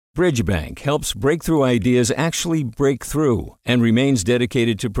Bridgebank helps breakthrough ideas actually break through and remains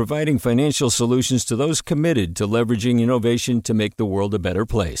dedicated to providing financial solutions to those committed to leveraging innovation to make the world a better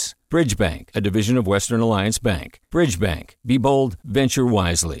place. Bridgebank, a division of Western Alliance Bank. Bridgebank. Be bold, venture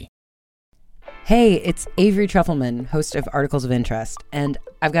wisely. Hey, it's Avery Trufelman, host of Articles of Interest, and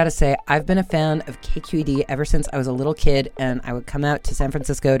I've got to say, I've been a fan of KQED ever since I was a little kid, and I would come out to San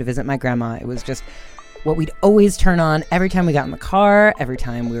Francisco to visit my grandma. It was just what we'd always turn on every time we got in the car, every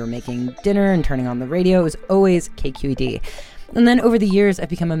time we were making dinner and turning on the radio. It was always KQED. And then over the years, I've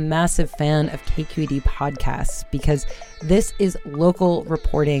become a massive fan of KQED podcasts because this is local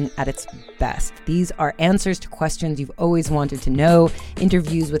reporting at its best. These are answers to questions you've always wanted to know,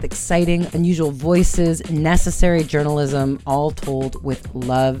 interviews with exciting, unusual voices, necessary journalism, all told with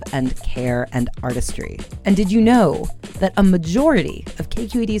love and care and artistry. And did you know that a majority of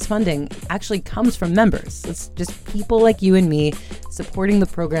KQED's funding actually comes from members? It's just people like you and me supporting the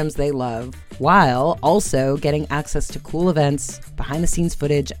programs they love, while also getting access to cool events, behind-the-scenes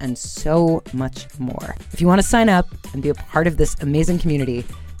footage, and so much more. If you want to sign up and be a part of this amazing community,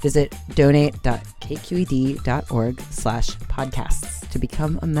 visit donate.kqed.org/podcasts to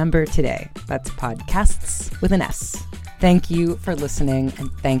become a member today. That's podcasts with an S. Thank you for listening, and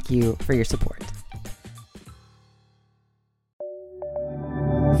thank you for your support.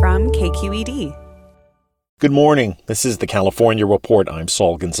 From KQED. Good morning. This is the California Report. I'm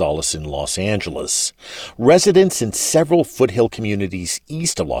Saul Gonzalez in Los Angeles. Residents in several foothill communities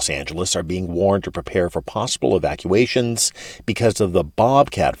east of Los Angeles are being warned to prepare for possible evacuations because of the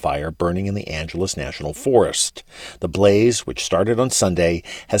bobcat fire burning in the Angeles National Forest. The blaze, which started on Sunday,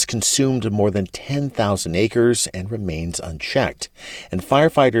 has consumed more than 10,000 acres and remains unchecked. And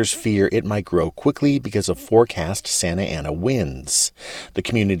firefighters fear it might grow quickly because of forecast Santa Ana winds. The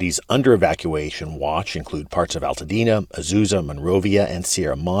communities under evacuation watch include parts of Altadena, Azusa, Monrovia, and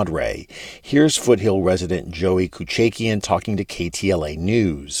Sierra Madre. Here's Foothill resident Joey Kuchakian talking to KTLA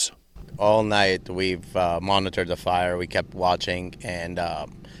News. All night we've monitored the fire. We kept watching and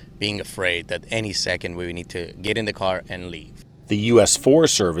being afraid that any second we need to get in the car and leave. The U.S.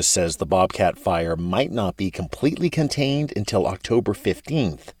 Forest Service says the bobcat fire might not be completely contained until October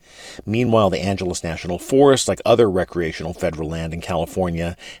 15th. Meanwhile, the Angeles National Forest, like other recreational federal land in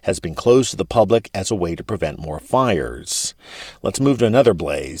California, has been closed to the public as a way to prevent more fires. Let's move to another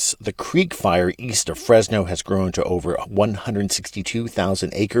blaze. The Creek Fire east of Fresno has grown to over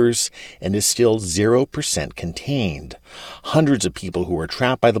 162,000 acres and is still 0% contained. Hundreds of people who were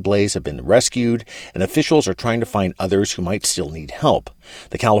trapped by the blaze have been rescued, and officials are trying to find others who might still need help.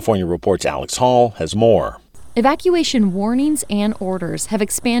 The California Report's Alex Hall has more. Evacuation warnings and orders have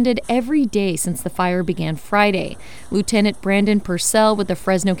expanded every day since the fire began Friday. Lieutenant Brandon Purcell with the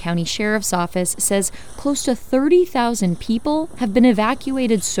Fresno County Sheriff's Office says close to 30,000 people have been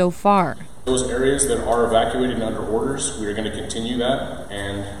evacuated so far. Those areas that are evacuated under orders, we are going to continue that,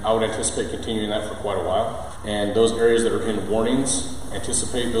 and I would anticipate continuing that for quite a while. And those areas that are in warnings,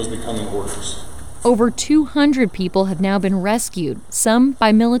 anticipate those becoming orders. Over 200 people have now been rescued, some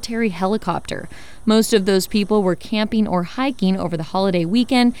by military helicopter. Most of those people were camping or hiking over the holiday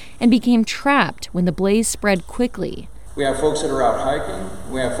weekend and became trapped when the blaze spread quickly. We have folks that are out hiking.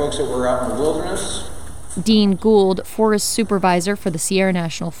 We have folks that were out in the wilderness. Dean Gould, forest supervisor for the Sierra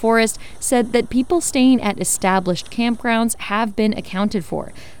National Forest, said that people staying at established campgrounds have been accounted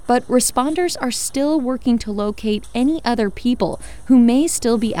for, but responders are still working to locate any other people who may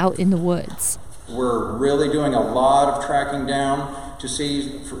still be out in the woods. We're really doing a lot of tracking down to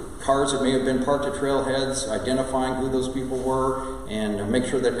see for cars that may have been parked at trailheads, identifying who those people were, and make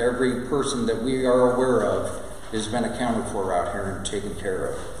sure that every person that we are aware of has been accounted for out here and taken care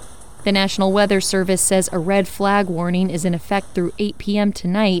of. The National Weather Service says a red flag warning is in effect through 8 p.m.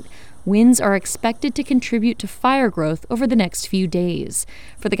 tonight. Winds are expected to contribute to fire growth over the next few days.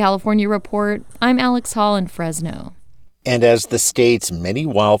 For the California Report, I'm Alex Hall in Fresno. And as the state's many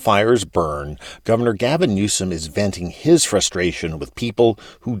wildfires burn, Governor Gavin Newsom is venting his frustration with people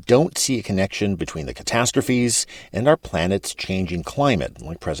who don't see a connection between the catastrophes and our planet's changing climate,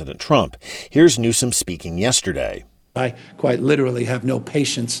 like President Trump. Here's Newsom speaking yesterday. I quite literally have no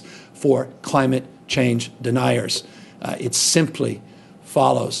patience for climate change deniers. It simply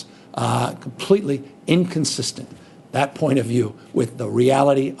follows completely inconsistent, that point of view, with the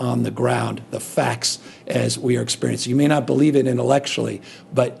reality on the ground, the facts as we are experiencing. You may not believe it intellectually,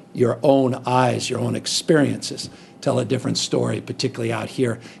 but your own eyes, your own experiences tell a different story, particularly out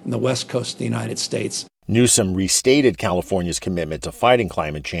here in the West Coast of the United States. Newsom restated California's commitment to fighting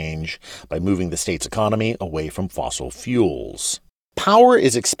climate change by moving the state's economy away from fossil fuels. Power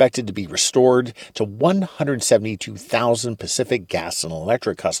is expected to be restored to 172,000 Pacific Gas and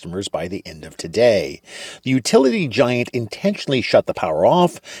Electric customers by the end of today. The utility giant intentionally shut the power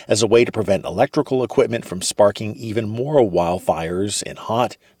off as a way to prevent electrical equipment from sparking even more wildfires in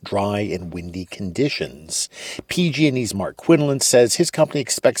hot, dry, and windy conditions. PG&E's Mark Quinlan says his company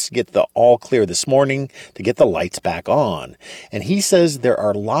expects to get the all clear this morning to get the lights back on. And he says there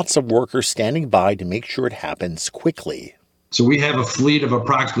are lots of workers standing by to make sure it happens quickly. So we have a fleet of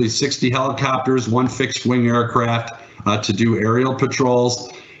approximately 60 helicopters, one fixed-wing aircraft to do aerial patrols,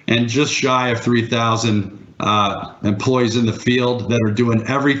 and just shy of 3,000 employees in the field that are doing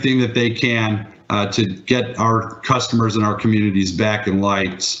everything that they can to get our customers and our communities back in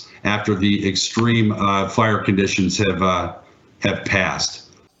lights after the extreme fire conditions have passed.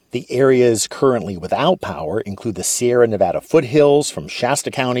 The areas currently without power include the Sierra Nevada foothills from Shasta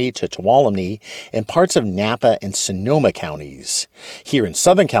County to Tuolumne and parts of Napa and Sonoma counties. Here in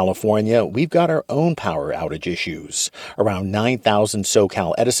Southern California, we've got our own power outage issues. Around 9,000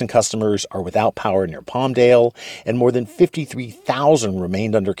 SoCal Edison customers are without power near Palmdale, and more than 53,000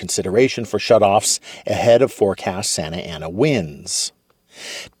 remained under consideration for shutoffs ahead of forecast Santa Ana winds.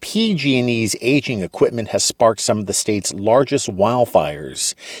 PG&E's aging equipment has sparked some of the state's largest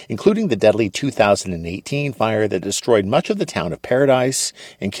wildfires, including the deadly 2018 fire that destroyed much of the town of Paradise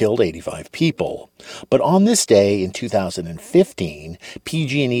and killed 85 people. But on this day in 2015,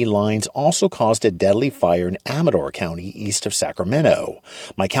 PG&E lines also caused a deadly fire in Amador County east of Sacramento.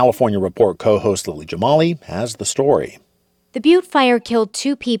 My California Report co-host Lily Jamali has the story. The Butte Fire killed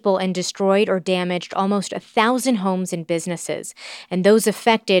 2 people and destroyed or damaged almost 1,000 homes and businesses. And those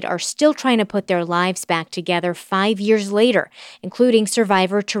affected are still trying to put their lives back together 5 years later, including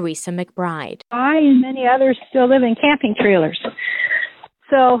survivor Teresa McBride. I and many others still live in camping trailers.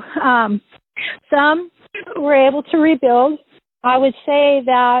 So some were able to rebuild. I would say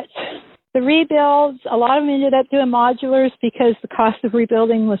that the rebuilds, a lot of them ended up doing modulars because the cost of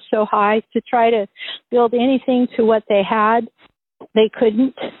rebuilding was so high. To try to build anything to what they had, they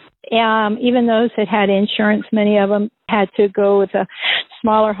couldn't. Even those that had insurance, many of them had to go with a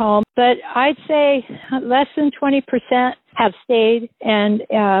smaller home. But I'd say less than 20% have stayed and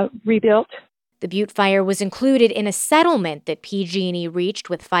rebuilt. The Butte Fire was included in a settlement that PG&E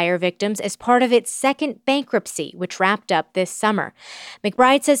reached with fire victims as part of its second bankruptcy, which wrapped up this summer.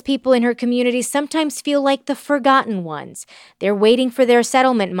 McBride says people in her community sometimes feel like the forgotten ones. They're waiting for their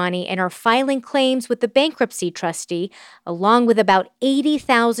settlement money and are filing claims with the bankruptcy trustee, along with about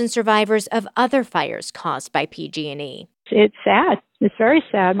 80,000 survivors of other fires caused by PG&E. It's sad. It's very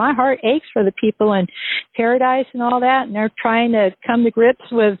sad. My heart aches for the people in Paradise and all that, and they're trying to come to grips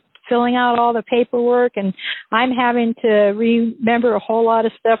with filling out all the paperwork, and I'm having to remember a whole lot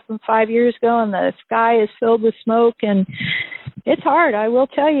of stuff from 5 years ago, and the sky is filled with smoke, and it's hard. I will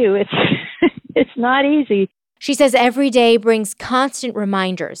tell you, it's not easy. She says every day brings constant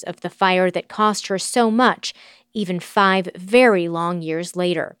reminders of the fire that cost her so much, even 5 very long years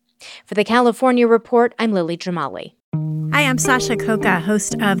later. For the California Report, I'm Lily Jamali. Hi, I'm Sasha Khokha,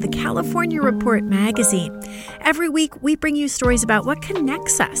 host of the California Report magazine. Every week, we bring you stories about what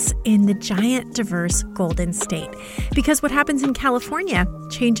connects us in the giant, diverse Golden State. Because what happens in California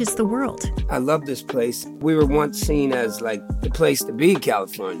changes the world. I love this place. We were once seen as like the place to be,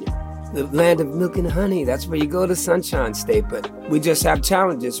 California. The land of milk and honey. That's where you go to Sunshine State, but we just have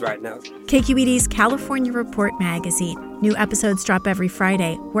challenges right now. KQED's California Report magazine. New episodes drop every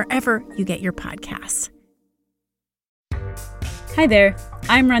Friday, wherever you get your podcasts. Hi there,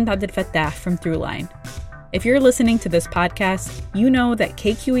 I'm Randa Abdel-Fattah from Throughline. If you're listening to this podcast, you know that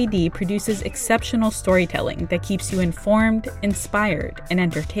KQED produces exceptional storytelling that keeps you informed, inspired, and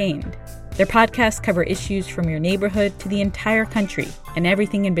entertained. Their podcasts cover issues from your neighborhood to the entire country and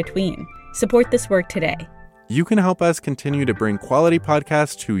everything in between. Support this work today. You can help us continue to bring quality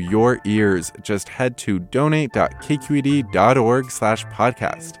podcasts to your ears. Just head to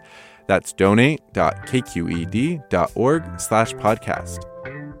donate.kqed.org/podcast. That's donate.kqed.org/podcast.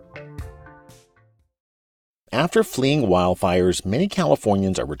 After fleeing wildfires, many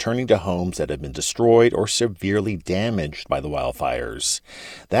Californians are returning to homes that have been destroyed or severely damaged by the wildfires.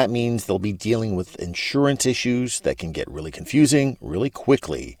 That means they'll be dealing with insurance issues that can get really confusing really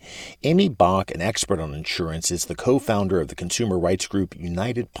quickly. Amy Bach, an expert on insurance, is the co-founder of the consumer rights group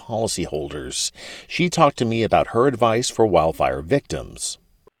United Policyholders. She talked to me about her advice for wildfire victims.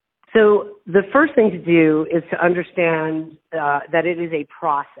 So the first thing to do is to understand that it is a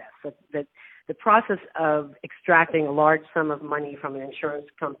process, that the process of extracting a large sum of money from an insurance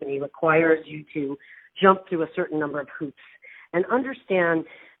company requires you to jump through a certain number of hoops and understand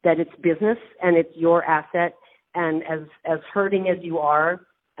that it's business and it's your asset And as hurting as you are,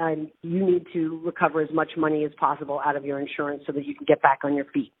 you need to recover as much money as possible out of your insurance so that you can get back on your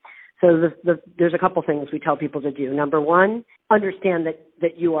feet. So there's a couple things we tell people to do. Number one, understand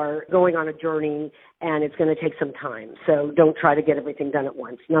that you are going on a journey and it's going to take some time. So don't try to get everything done at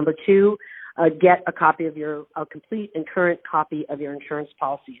once. Number two, get a complete and current copy of your insurance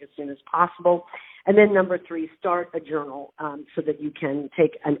policy as soon as possible. And then number three, start a journal so that you can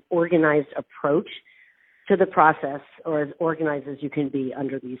take an organized approach to the process, or as organized as you can be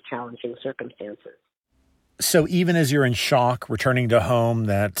under these challenging circumstances. So even as you're in shock, returning to a home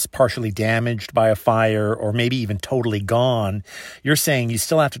that's partially damaged by a fire or maybe even totally gone, you're saying you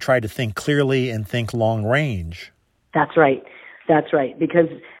still have to try to think clearly and think long range. That's right. That's right. Because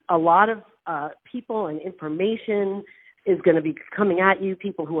a lot of people and information is going to be coming at you,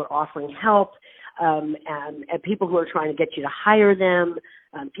 people who are offering help, and people who are trying to get you to hire them,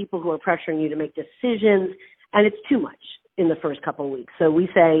 people who are pressuring you to make decisions, and it's too much in the first couple of weeks. So we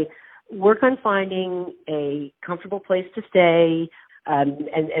say, work on finding a comfortable place to stay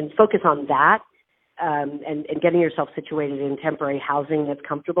and focus on that and getting yourself situated in temporary housing that's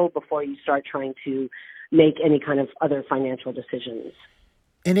comfortable before you start trying to make any kind of other financial decisions.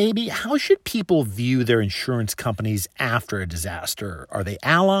 And Amy, how should people view their insurance companies after a disaster? Are they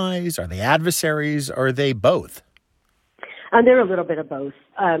allies? Are they adversaries? Or are they both? They're a little bit of both.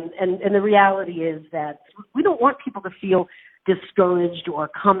 And the reality is that we don't want people to feel discouraged or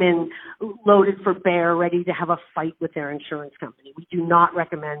come in loaded for bear, ready to have a fight with their insurance company. We do not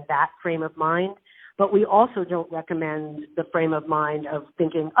recommend that frame of mind, but we also don't recommend the frame of mind of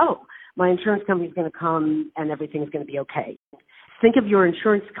thinking, oh, my insurance company is going to come and everything's going to be okay. Think of your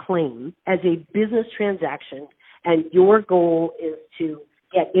insurance claim as a business transaction, and your goal is to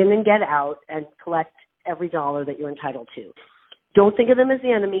get in and get out and collect every dollar that you're entitled to. Don't think of them as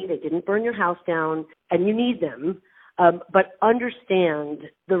the enemy. They didn't burn your house down, and you need them. But understand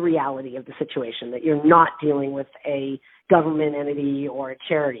the reality of the situation, that you're not dealing with a government entity or a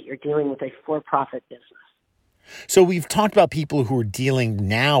charity. You're dealing with a for-profit business. So we've talked about people who are dealing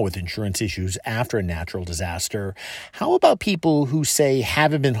now with insurance issues after a natural disaster. How about people who, say,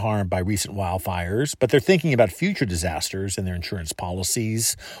 haven't been harmed by recent wildfires, but they're thinking about future disasters in their insurance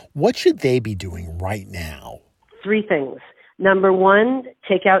policies? What should they be doing right now? 3 things. Number 1,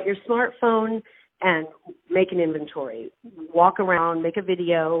 take out your smartphone and make an inventory. Walk around, make a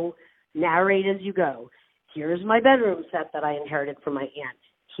video, narrate as you go. Here's my bedroom set that I inherited from my aunt.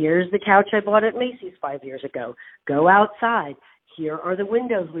 Here's the couch I bought at Macy's 5 years ago. Go outside. Here are the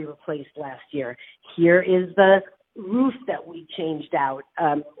windows we replaced last year. Here is the roof that we changed out,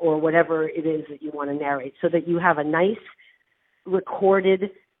 or whatever it is that you want to narrate, so that you have a nice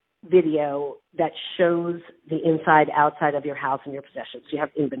recorded video that shows the inside, outside of your house and your possessions. You have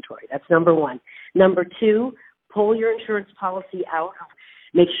inventory. That's number 1. Number 2, pull your insurance policy out.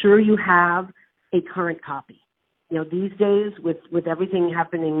 Make sure you have a current copy. You know, these days with everything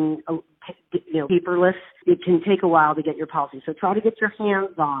happening, paperless, it can take a while to get your policy. So try to get your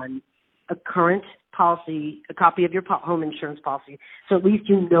hands on a current policy, a copy of your home insurance policy, so at least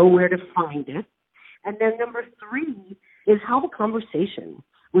you know where to find it. And then number 3 is have a conversation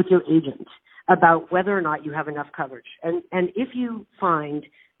with your agent about whether or not you have enough coverage. And if you find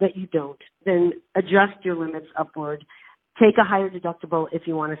that you don't, then adjust your limits upward. Take a higher deductible if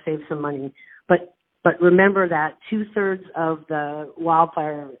you want to save some money. But remember that 2/3 of the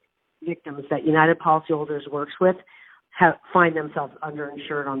wildfire victims that United Policyholders works with find themselves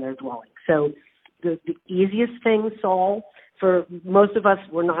underinsured on their dwelling. So the easiest thing, Saul, for most of us,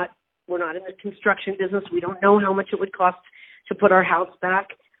 we're not in the construction business. We don't know how much it would cost to put our house back,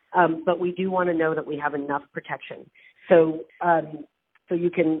 but we do want to know that we have enough protection. So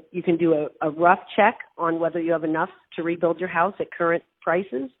you can do a rough check on whether you have enough to rebuild your house at current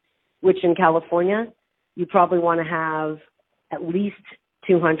prices, which in California, you probably want to have at least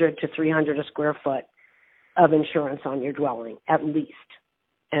 200 to 300 a square foot of insurance on your dwelling, at least.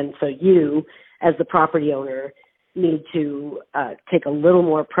 And so you, as the property owner, need to take a little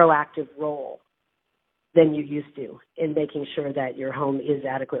more proactive role than you used to in making sure that your home is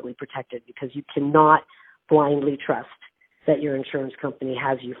adequately protected, because you cannot blindly trust that your insurance company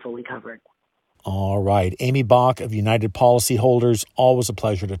has you fully covered. All right. Amy Bach of United Policyholders, always a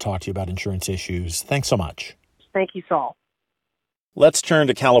pleasure to talk to you about insurance issues. Thanks so much. Thank you, Saul. Let's turn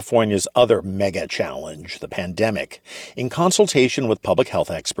to California's other mega challenge, the pandemic. In consultation with public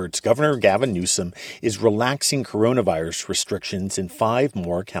health experts, Governor Gavin Newsom is relaxing coronavirus restrictions in 5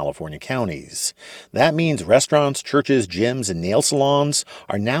 more California counties. That means restaurants, churches, gyms, and nail salons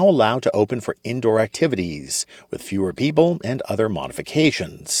are now allowed to open for indoor activities, with fewer people and other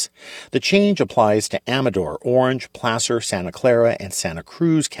modifications. The change applies to Amador, Orange, Placer, Santa Clara, and Santa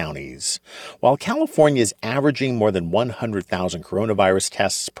Cruz counties. While California is averaging more than 100,000 coronavirus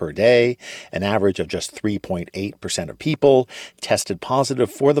tests per day, an average of just 3.8% of people tested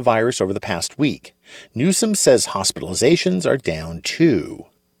positive for the virus over the past week. Newsom says hospitalizations are down too.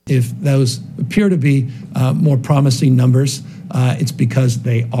 If those appear to be more promising numbers, it's because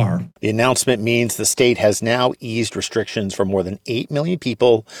they are. The announcement means the state has now eased restrictions for more than 8 million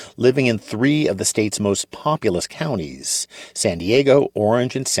people living in 3 of the state's most populous counties, San Diego,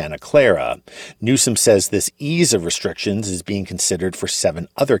 Orange, and Santa Clara. Newsom says this ease of restrictions is being considered for 7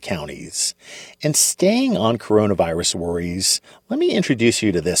 other counties. And staying on coronavirus worries, let me introduce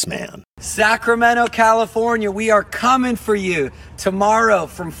you to this man. Sacramento, California, we are coming for you tomorrow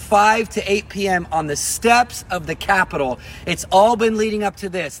from 5 to 8 p.m. on the steps of the Capitol. It's all been leading up to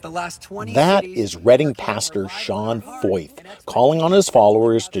this. The last 20 That is Redding pastor Sean Foyth calling on his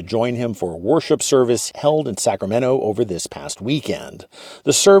followers to join him for a worship service held in Sacramento over this past weekend.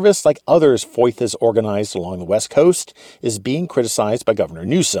 The service, like others Foyth has organized along the West Coast, is being criticized by Governor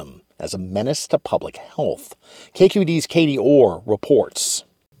Newsom as a menace to public health. KQED's Katie Orr reports.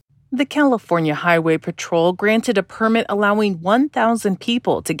 The California Highway Patrol granted a permit allowing 1,000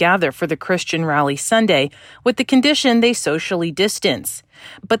 people to gather for the Christian rally Sunday with the condition they socially distance.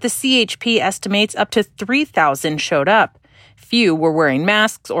 But the CHP estimates up to 3,000 showed up. Few were wearing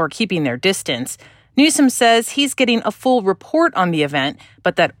masks or keeping their distance. Newsom says he's getting a full report on the event,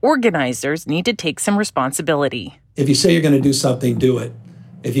 but that organizers need to take some responsibility. If you say you're going to do something, do it.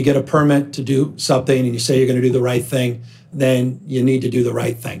 If you get a permit to do something and you say you're going to do the right thing, then you need to do the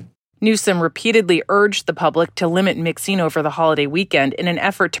right thing. Newsom repeatedly urged the public to limit mixing over the holiday weekend in an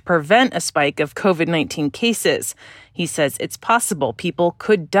effort to prevent a spike of COVID-19 cases. He says it's possible people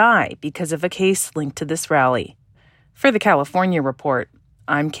could die because of a case linked to this rally. For the California Report,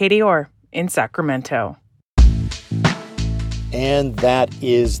 I'm Katie Orr in Sacramento. And that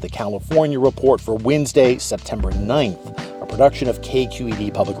is the California Report for Wednesday, September 9th, a production of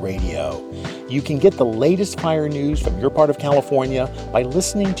KQED Public Radio. You can get the latest fire news from your part of California by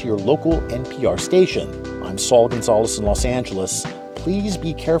listening to your local NPR station. I'm Saul Gonzalez in Los Angeles. Please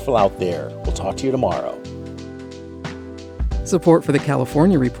be careful out there. We'll talk to you tomorrow. Support for the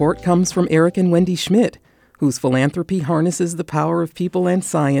California Report comes from Eric and Wendy Schmidt, whose philanthropy harnesses the power of people and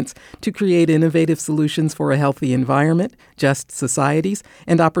science to create innovative solutions for a healthy environment, just societies,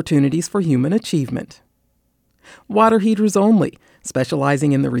 and opportunities for human achievement. Water Heaters Only,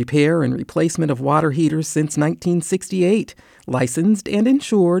 specializing in the repair and replacement of water heaters since 1968. Licensed and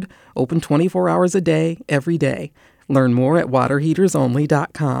insured, open 24 hours a day, every day. Learn more at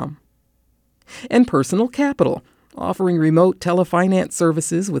waterheatersonly.com. And Personal Capital, offering remote telefinance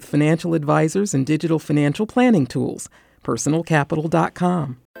services with financial advisors and digital financial planning tools.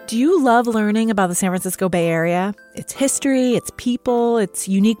 personalcapital.com. Do you love learning about the San Francisco Bay Area? Its history, its people, its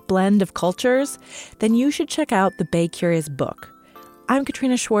unique blend of cultures? Then you should check out the Bay Curious book. I'm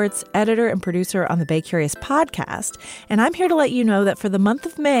Katrina Schwartz, editor and producer on the Bay Curious podcast, and I'm here to let you know that for the month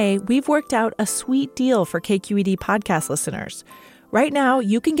of May, we've worked out a sweet deal for KQED podcast listeners. Right now,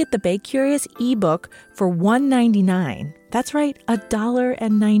 you can get the Bay Curious ebook for $1.99. That's right,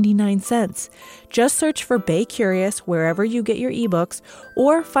 $1.99. Just search for Bay Curious wherever you get your ebooks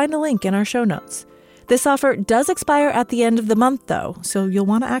or find a link in our show notes. This offer does expire at the end of the month, though, so you'll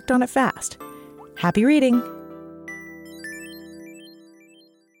want to act on it fast. Happy reading!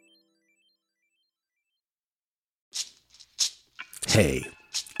 Hey,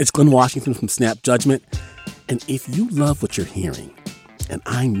 it's Glenn Washington from Snap Judgment, and if you love what you're hearing, and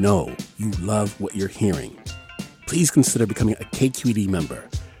I know you love what you're hearing, please consider becoming a KQED member.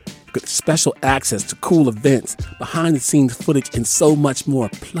 You get special access to cool events, behind-the-scenes footage, and so much more.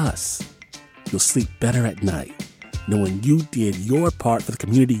 Plus, you'll sleep better at night knowing you did your part for the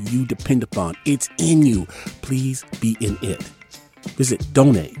community you depend upon. It's in you. Please be in it. Visit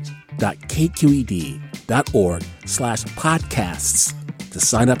donate.kqed.org/podcasts to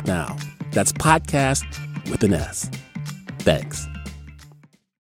sign up now. That's podcast with an S. Thanks.